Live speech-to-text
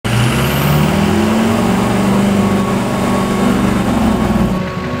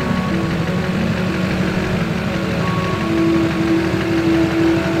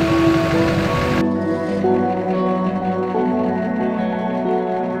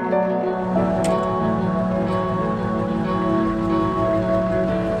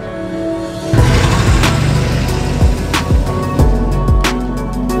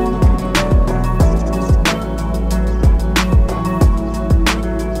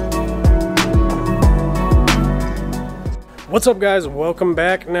What's up, guys? Welcome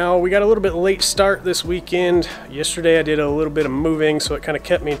back. Now, we got a little bit late start this weekend. Yesterday I did a little bit of moving, so it kind of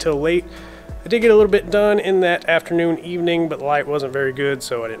kept me until late. I did get a little bit done in that afternoon, evening, but the light wasn't very good,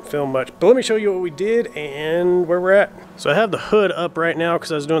 so I didn't film much. But let me show you what we did and where we're at. So I have the hood up right now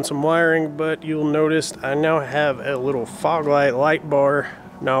because I was doing some wiring, but you'll notice I now have a little fog light bar.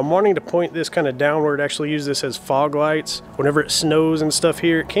 Now I'm wanting to point this kind of downward, actually use this as fog lights. Whenever it snows and stuff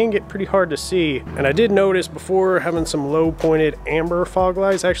here, it can get pretty hard to see. And I did notice before, having some low pointed amber fog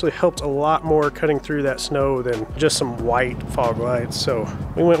lights actually helped a lot more cutting through that snow than just some white fog lights. So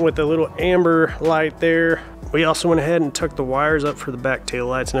we went with the little amber light there. We also went ahead and tucked the wires up for the back tail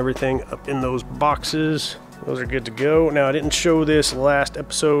lights and everything up in those boxes. Those are good to go. Now, I didn't show this last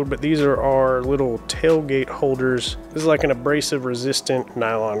episode, but these are our little tailgate holders. This is like an abrasive resistant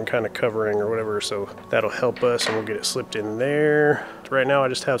nylon kind of covering or whatever, so that'll help us, and we'll get it slipped in there. Right now I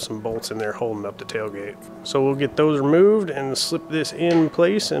just have some bolts in there holding up the tailgate. So we'll get those removed and slip this in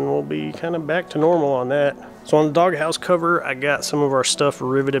place, and we'll be kind of back to normal on that. So on the doghouse cover, I got some of our stuff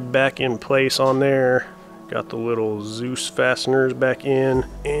riveted back in place on there. Got the little Zeus fasteners back in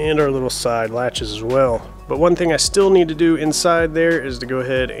and our little side latches as well. But one thing I still need to do inside there is to go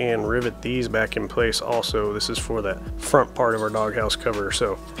ahead and rivet these back in place also. This is for the front part of our doghouse cover.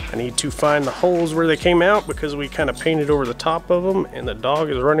 So I need to find the holes where they came out because we kind of painted over the top of them and the dog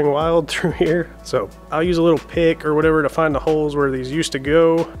is running wild through here. So I'll use a little pick or whatever to find the holes where these used to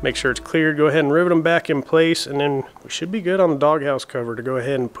go. Make sure it's cleared, go ahead and rivet them back in place, and then we should be good on the doghouse cover to go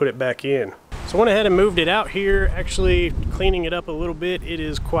ahead and put it back in. So I went ahead and moved it out here, actually cleaning it up a little bit. It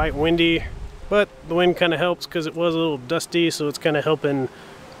is quite windy, but the wind kind of helps because it was a little dusty, so it's kind of helping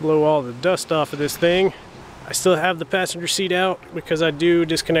blow all the dust off of this thing. I still have the passenger seat out because I do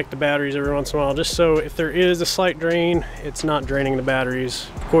disconnect the batteries every once in a while, just so if there is a slight drain, it's not draining the batteries.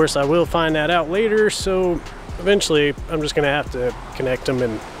 Of course, I will find that out later, so eventually I'm just gonna have to connect them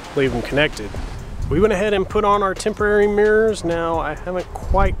and leave them connected. We went ahead and put on our temporary mirrors. Now, I haven't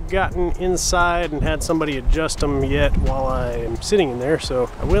quite gotten inside and had somebody adjust them yet while I am sitting in there, so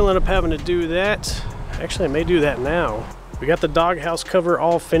I will end up having to do that. Actually, I may do that now. We got the doghouse cover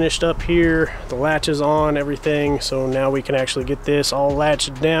all finished up here, the latches on, everything, so now we can actually get this all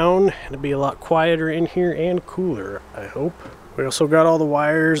latched down. It'll be a lot quieter in here and cooler, I hope. We also got all the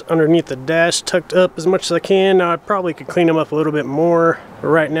wires underneath the dash tucked up as much as I can. Now, I probably could clean them up a little bit more, but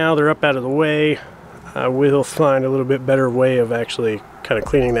right now they're up out of the way. I will find a little bit better way of actually kind of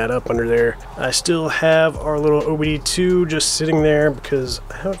cleaning that up under there. I still have our little OBD2 just sitting there because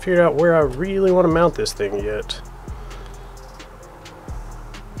I haven't figured out where I really want to mount this thing yet.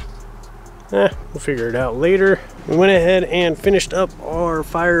 We'll figure it out later. We went ahead and finished up our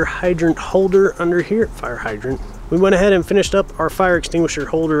fire hydrant holder under here. We went ahead and finished up our fire extinguisher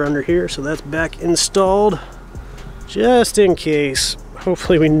holder under here, so that's back installed just in case.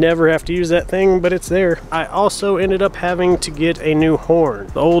 Hopefully we never have to use that thing, but it's there. I also ended up having to get a new horn.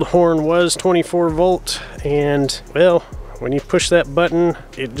 The old horn was 24 volt, and well, when you push that button,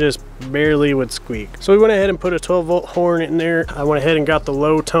 it just barely would squeak. So we went ahead and put a 12 volt horn in there. I went ahead and got the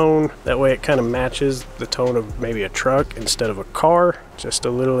low tone. That way it kind of matches the tone of maybe a truck instead of a car. Just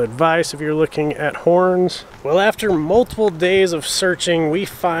a little advice if you're looking at horns. Well, after multiple days of searching, we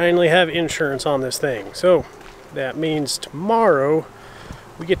finally have insurance on this thing. So that means tomorrow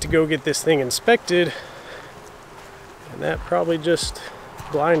we get to go get this thing inspected, and that probably just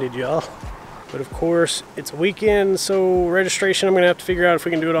blinded y'all. But of course, it's a weekend, so registration I'm gonna have to figure out if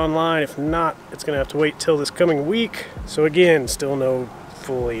we can do it online. If not, it's gonna have to wait till this coming week. So again, still no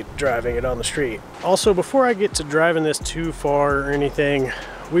fully driving it on the street. Also, before I get to driving this too far or anything,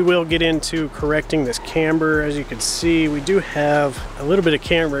 we will get into correcting this camber. As you can see, we do have a little bit of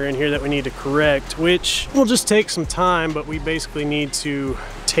camber in here that we need to correct, which will just take some time, but we basically need to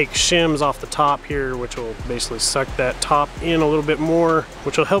take shims off the top here, which will basically suck that top in a little bit more,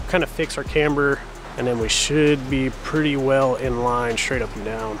 which will help kind of fix our camber, and then we should be pretty well in line straight up and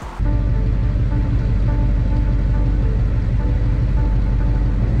down.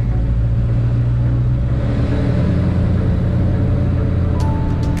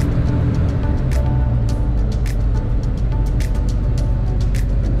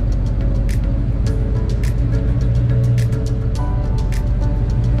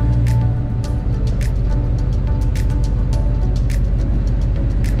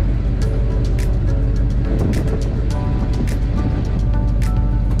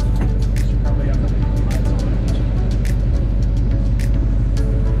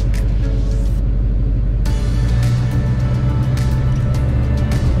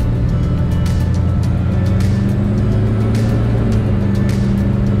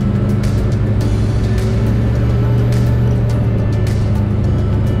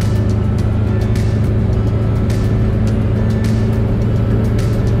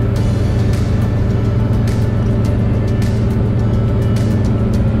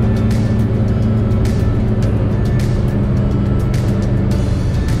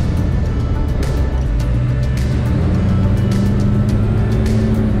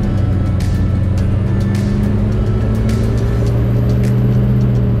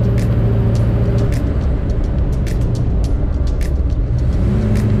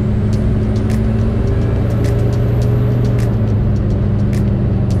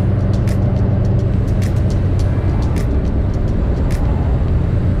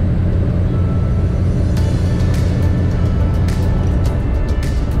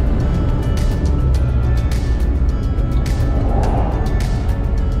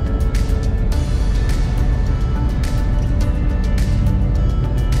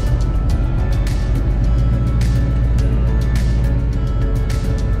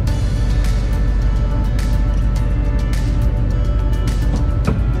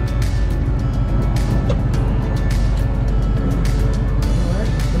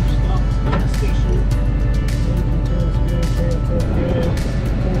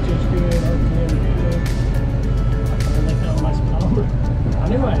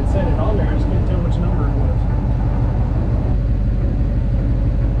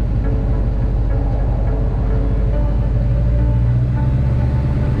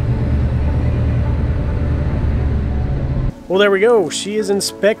 Well, there we go. She is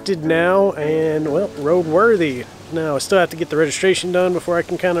inspected now and, well, roadworthy. Now, I still have to get the registration done before I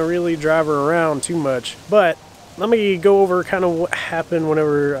can kind of really drive her around too much. But let me go over kind of what happened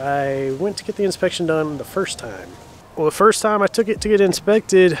whenever I went to get the inspection done the first time. Well, the first time I took it to get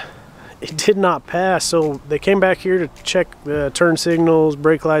inspected, it did not pass. So they came back here to check the turn signals,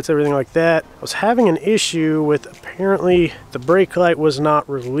 brake lights, everything like that. I was having an issue with apparently the brake light was not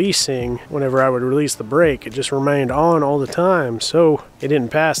releasing whenever I would release the brake. It just remained on all the time. So it didn't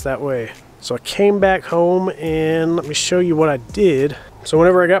pass that way. So I came back home and let me show you what I did. So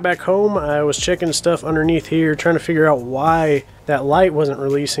whenever I got back home, I was checking stuff underneath here, trying to figure out why that light wasn't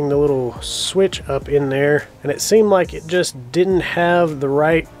releasing the little switch up in there. And it seemed like it just didn't have the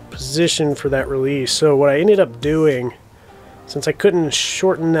right position for that release. So what I ended up doing, since I couldn't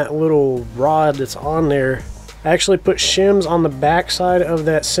shorten that little rod that's on there, I actually put shims on the back side of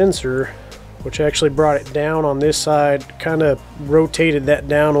that sensor, which actually brought it down on this side, kind of rotated that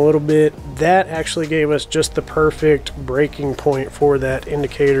down a little bit. That actually gave us just the perfect braking point for that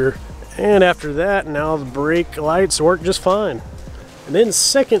indicator. And after that, now the brake lights work just fine. And then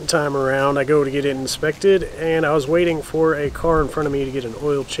second time around, I go to get it inspected, and I was waiting for a car in front of me to get an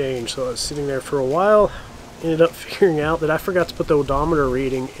oil change. So I was sitting there for a while, ended up figuring out that I forgot to put the odometer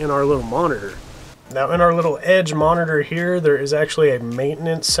reading in our little monitor. Now in our little edge monitor here, there is actually a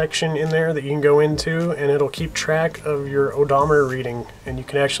maintenance section in there that you can go into, and it'll keep track of your odometer reading, and you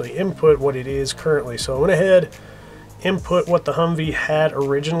can actually input what it is currently. So I went ahead, input what the Humvee had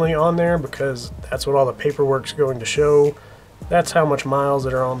originally on there, because that's what all the paperwork's going to show. That's how much miles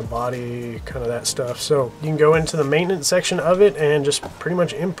that are on the body, kind of that stuff. So you can go into the maintenance section of it and just pretty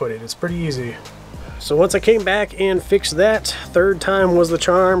much input it. It's pretty easy. So once I came back and fixed that, third time was the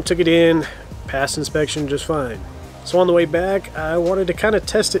charm, took it in, passed inspection just fine. So on the way back, I wanted to kind of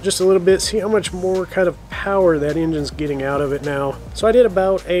test it just a little bit, see how much more kind of power that engine's getting out of it now. So I did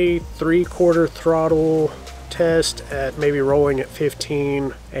about a 3/4 throttle test at maybe rolling at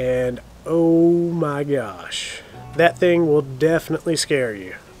 15, and oh my gosh, that thing will definitely scare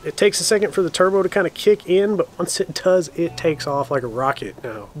you. It takes a second for the turbo to kind of kick in, but once it does, it takes off like a rocket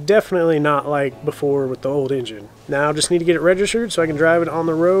now. Definitely not like before with the old engine. Now I just need to get it registered so I can drive it on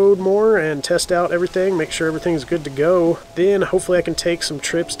the road more and test out everything, make sure everything's good to go. Then hopefully I can take some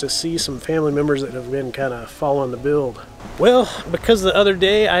trips to see some family members that have been kind of following the build. Well, because the other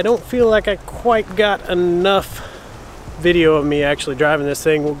day I don't feel like I quite got enough video of me actually driving this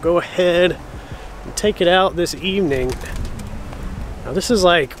thing, we'll go ahead and take it out this evening. Now this is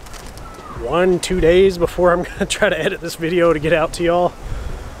like 1-2 days before I'm gonna try to edit this video to get out to y'all.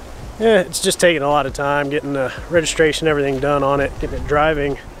 Yeah, it's just taking a lot of time getting the registration, everything done on it, getting it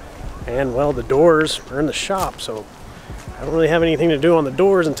driving, and well, the doors are in the shop, so I don't really have anything to do on the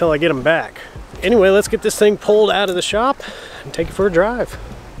doors until I get them back. Anyway, let's get this thing pulled out of the shop and take it for a drive.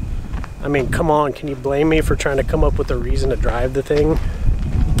 I mean, come on, can you blame me for trying to come up with a reason to drive the thing?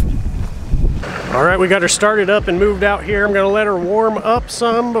 All right, we got her started up and moved out here. I'm gonna let her warm up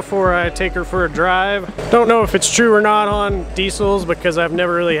some before I take her for a drive. Don't know if it's true or not on diesels because I've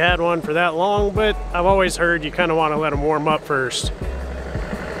never really had one for that long, but I've always heard you kind of want to let them warm up first.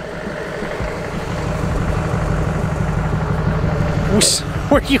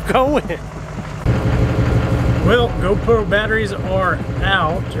 Where are you going? Well, GoPro batteries are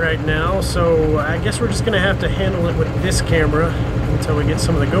out right now, so I guess we're just gonna have to handle it with this camera until we get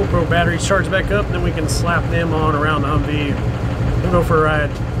some of the GoPro batteries charged back up, and then we can slap them on around the Humvee. We'll go for a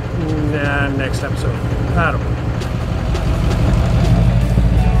ride next episode. I don't know.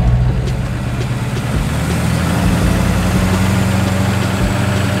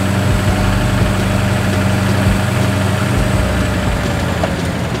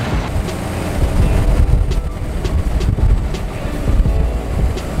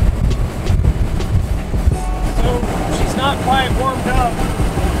 Quite warmed up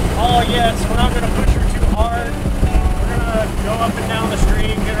all yet, so we're not going to push her too hard. We're going to go up and down the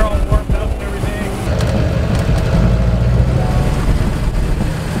street, get her all warmed up and everything.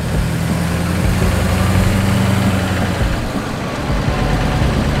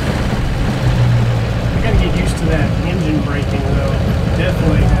 I got to get used to that engine braking though,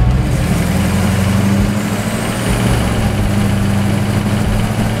 definitely.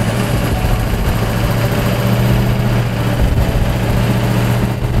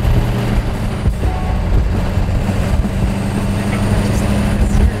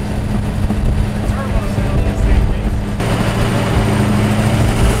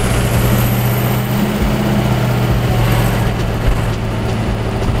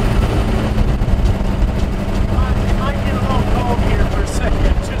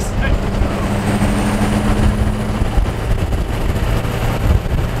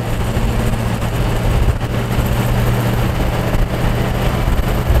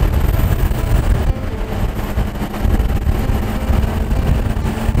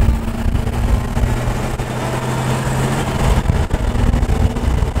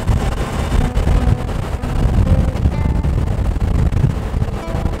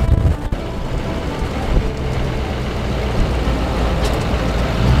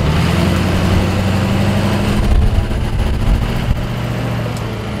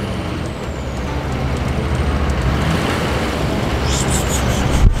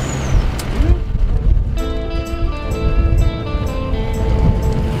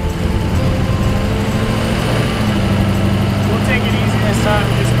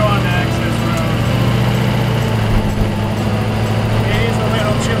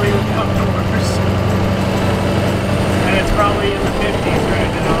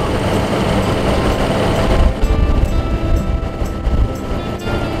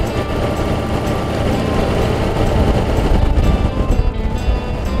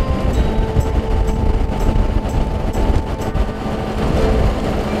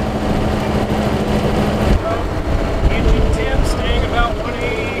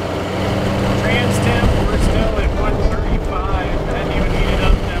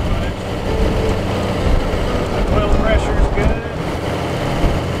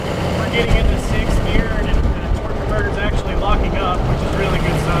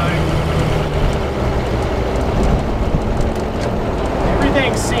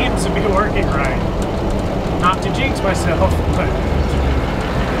 seems to be working right. Not to jinx myself, but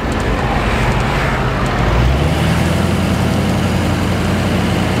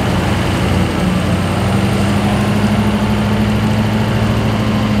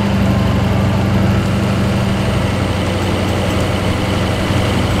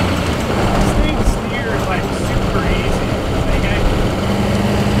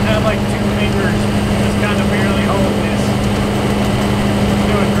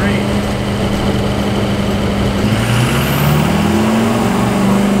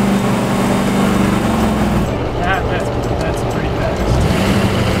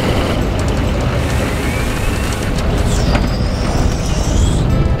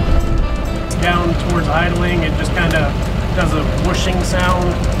idling, it just kind of does a whooshing sound.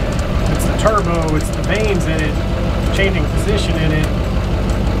 It's the turbo, it's the vanes in it, changing position in it.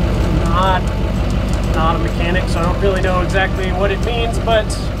 Not a mechanic, so I don't really know exactly what it means, but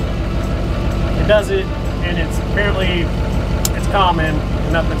it does it, and it's apparently it's common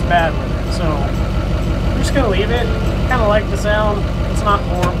and nothing's bad with it. So I'm just gonna leave it. Kind of like the sound. It's not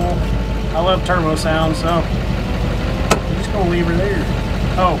horrible. I love turbo sound, so I'm just gonna leave her there.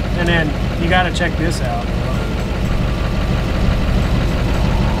 Oh, and then you gotta check this out.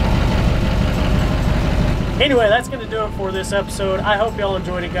 Anyway, that's gonna do it for this episode. I hope y'all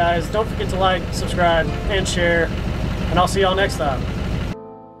enjoyed it, guys. Don't forget to like, subscribe, and share, and I'll see y'all next time.